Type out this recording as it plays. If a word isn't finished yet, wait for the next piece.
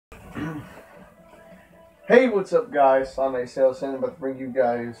Hey, what's up, guys? I'm A Salesman, about to bring you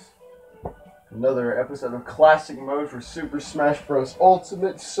guys another episode of Classic Mode for Super Smash Bros.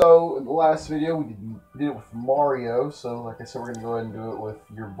 Ultimate. So, in the last video, we did it with Mario. So, like I said, we're going to go ahead and do it with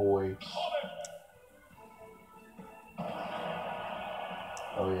your boy.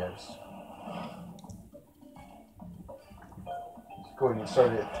 Oh, yes. Let's go ahead and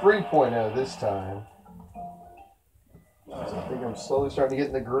start at 3.0 this time. So I think I'm slowly starting to get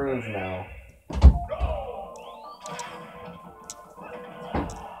in the groove now.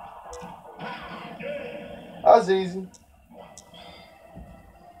 That was easy.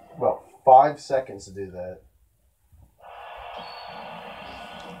 About 5 seconds to do that.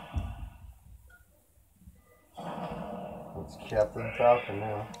 It's Captain Falcon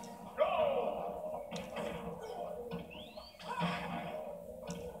now.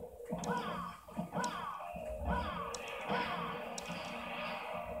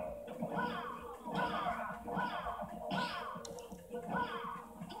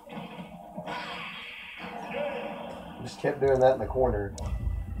 Just kept doing that in the corner.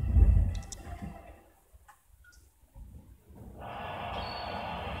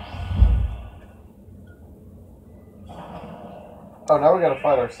 Oh, now we gotta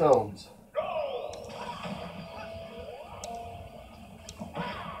fight ourselves.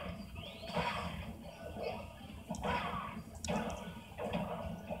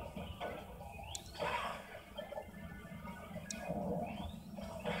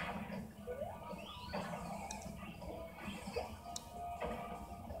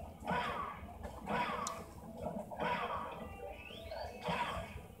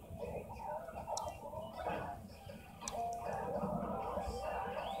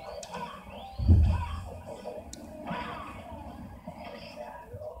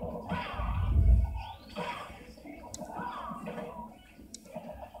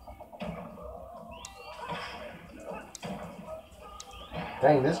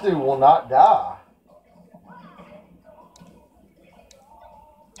 Dang, this dude will not die.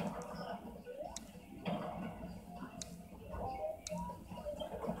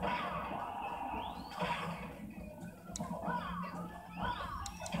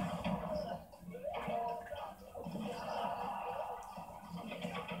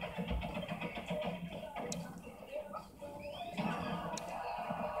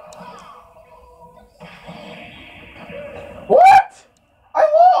 What? I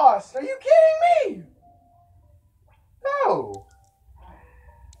lost! Are you kidding me? No.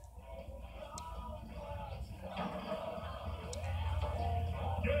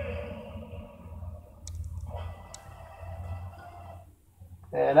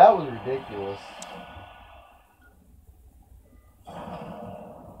 Man, that was ridiculous.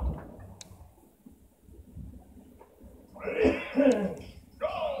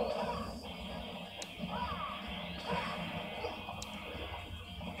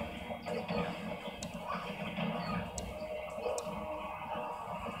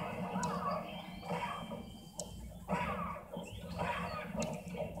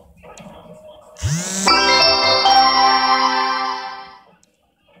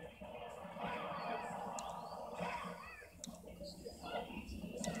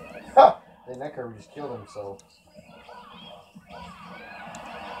 Ha! Then that Kirby just killed himself.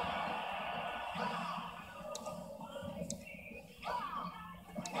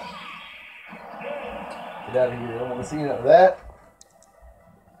 Get out of here. I don't want to see none of that.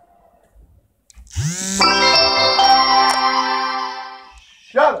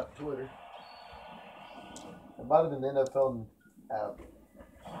 Shut up, Twitter. It might have been the NFL app.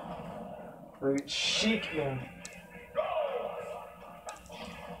 Look at Sheik, man.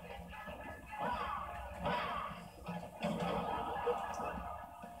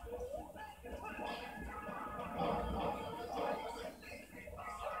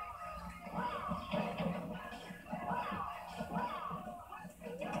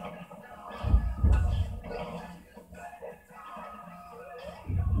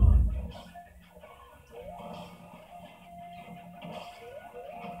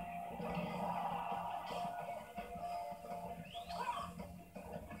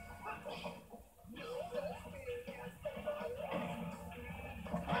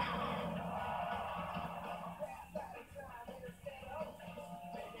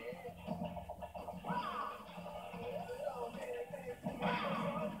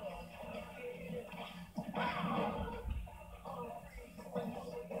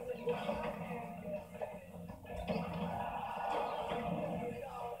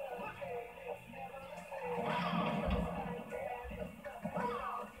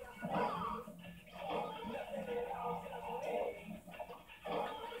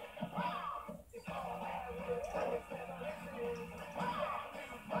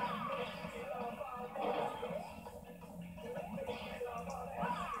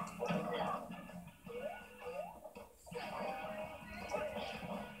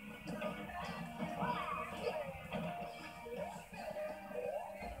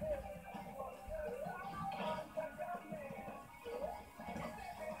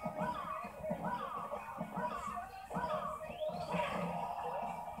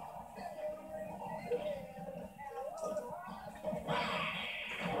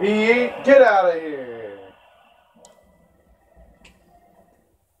 Get out of here!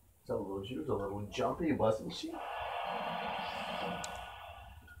 She was a little jumpy, wasn't she?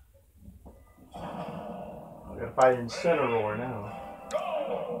 I gotta fight Incineroar now.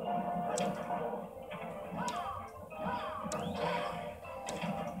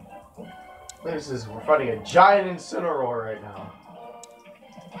 We're fighting a giant Incineroar right now.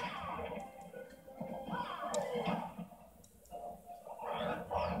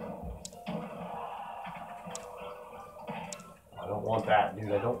 I don't want that,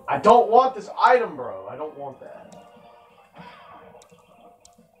 dude. I don't want this item, bro. I don't want that.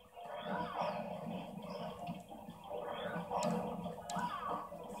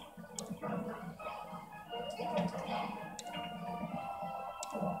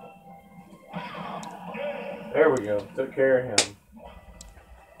 There we go. Took care of him.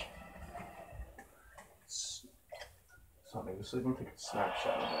 Something. Let's even take a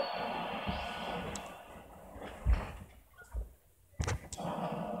snapshot of that.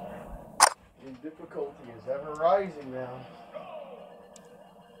 The difficulty is ever rising now.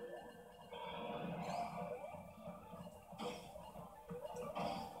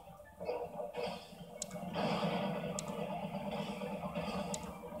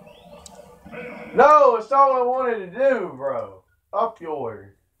 No, it's not what I wanted to do, bro. Up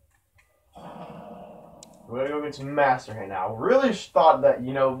yours. We're gonna go get some Master Hand now. I really thought that,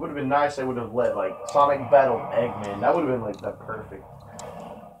 you know, it would have been nice. I would have let, like, Sonic Battle Eggman. That would have been, like, the perfect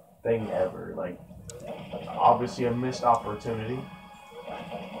thing ever. Like, obviously a missed opportunity.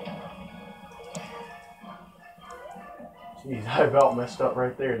 Jeez, I about messed up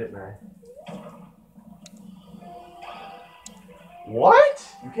right there, didn't I? What?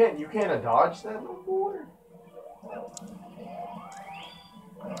 You can't dodge that no more?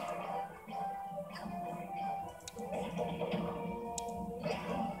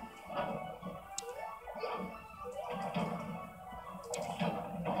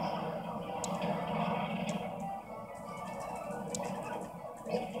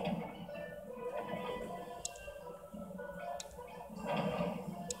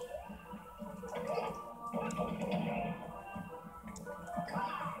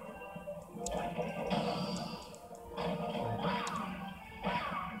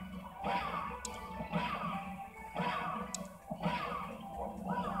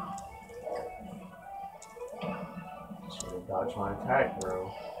 Dodge my attack,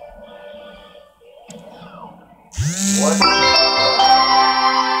 bro. What?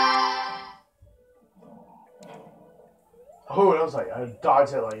 Oh, that was like, I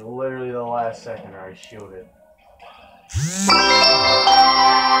dodged it like literally the last second, or I shielded. Sonic,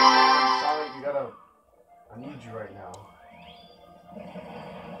 you gotta. I need you right now.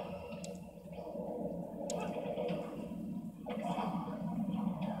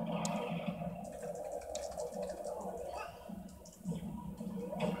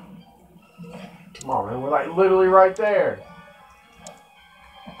 Come on, man. We're like literally right there.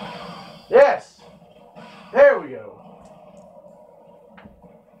 Yes. There we go.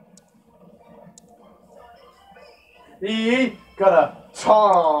 He got a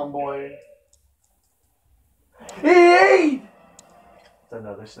tomboy. It's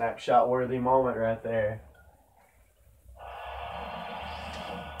another snapshot worthy moment right there.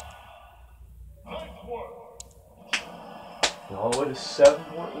 All the way to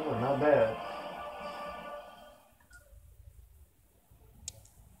 7.1, not bad.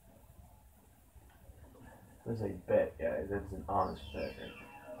 That's a bet, guys. That's an honest bet right there.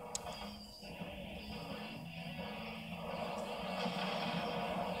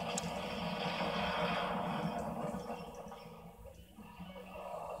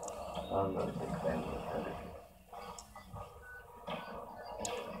 I'm not a big fan of the Predator.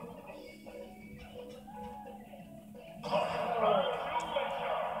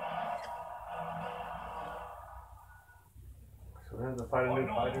 So we have to fight a new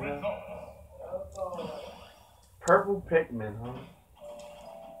fighter now? Purple Pikmin, huh?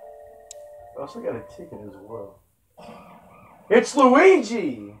 I also got a ticket as well. It's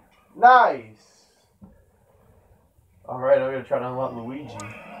Luigi! Nice! Alright, I'm gonna try to unlock Luigi.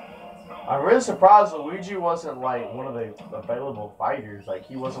 I'm really surprised Luigi wasn't like one of the available fighters. Like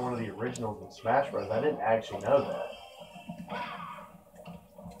he wasn't one of the originals in Smash Bros. I didn't actually know that.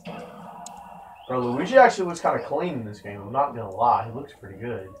 Bro, Luigi actually looks kind of clean in this game. I'm not gonna lie, he looks pretty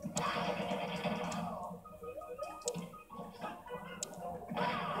good.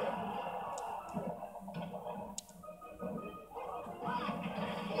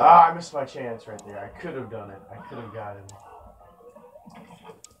 Ah, I missed my chance right there. I could have done it. I could have got him.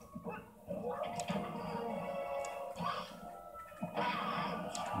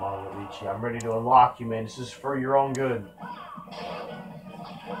 Luigi, I'm ready to unlock you, man. This is for your own good.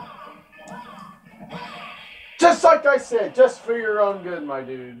 Just like I said, just for your own good, my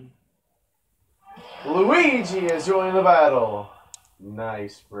dude. Luigi is joining the battle.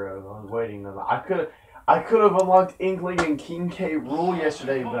 Nice, bro. I was waiting. I could have unlocked Inkling and King K. Rool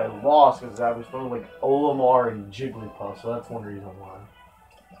yesterday, but I lost because I was playing like Olimar and Jigglypuff, so that's one reason why.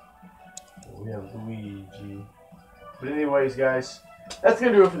 We have Luigi. But anyways, guys, that's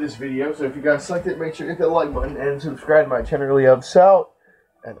going to do it for this video. So if you guys liked it, make sure to hit that like button and subscribe to my channel. Really helps out.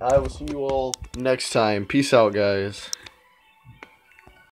 And I will see you all next time. Peace out, guys.